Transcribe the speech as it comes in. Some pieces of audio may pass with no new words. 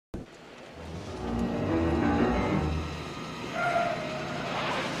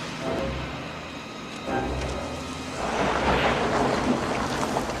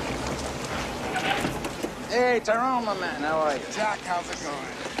Hey, Tyrone, my man, how are you? Jack, how's it going?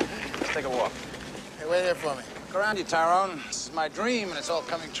 Let's take a walk. Hey, wait here for me. Look around you, Tyrone. This is my dream, and it's all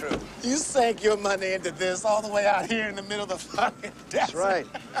coming true. You sank your money into this all the way out here in the middle of the fucking desert. That's right.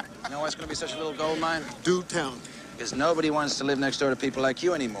 You know why it's going to be such a little gold mine? Do tell me. Because nobody wants to live next door to people like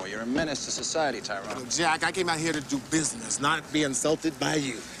you anymore. You're a menace to society, Tyrone. Look, Jack, I came out here to do business, not be insulted by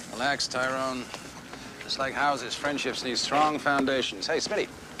you. Relax, Tyrone. Just like houses, friendships need strong foundations. Hey, Smitty,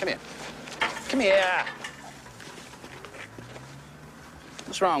 come here. Come here.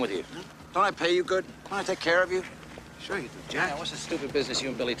 What's wrong with you? Don't I pay you good? Don't I take care of you? Sure you do, Jack. Yeah, what's the stupid business you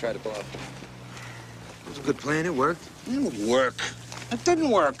and Billy tried to pull off? It was a good plan. It worked. It didn't work. It didn't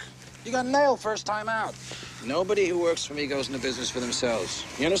work. You got nailed first time out. Nobody who works for me goes into business for themselves.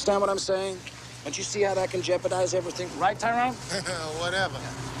 You understand what I'm saying? Don't you see how that can jeopardize everything? Right, Tyrone? Whatever.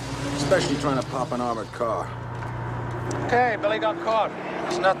 Especially trying to pop an armored car. Okay, Billy got caught.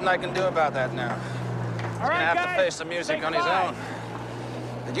 There's nothing I can do about that now. He's gonna have to face the music on his own.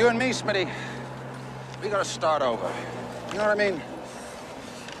 But you and me, Smitty, we gotta start over. You know what I mean?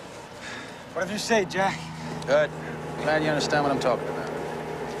 Whatever you say, Jack. Good. Glad you understand what I'm talking about.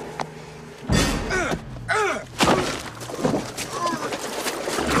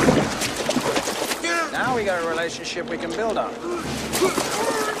 Now we got a relationship we can build on.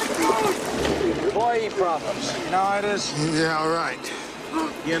 Employee problems. You know how it is? Yeah, all right.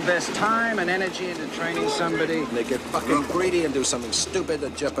 You invest time and energy into training somebody, and they get fucking greedy and do something stupid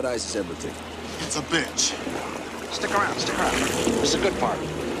that jeopardizes everything. It's a bitch. Stick around, stick around. This is a good part.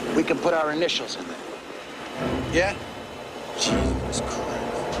 We can put our initials in there. Yeah? Jesus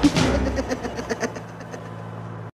Christ.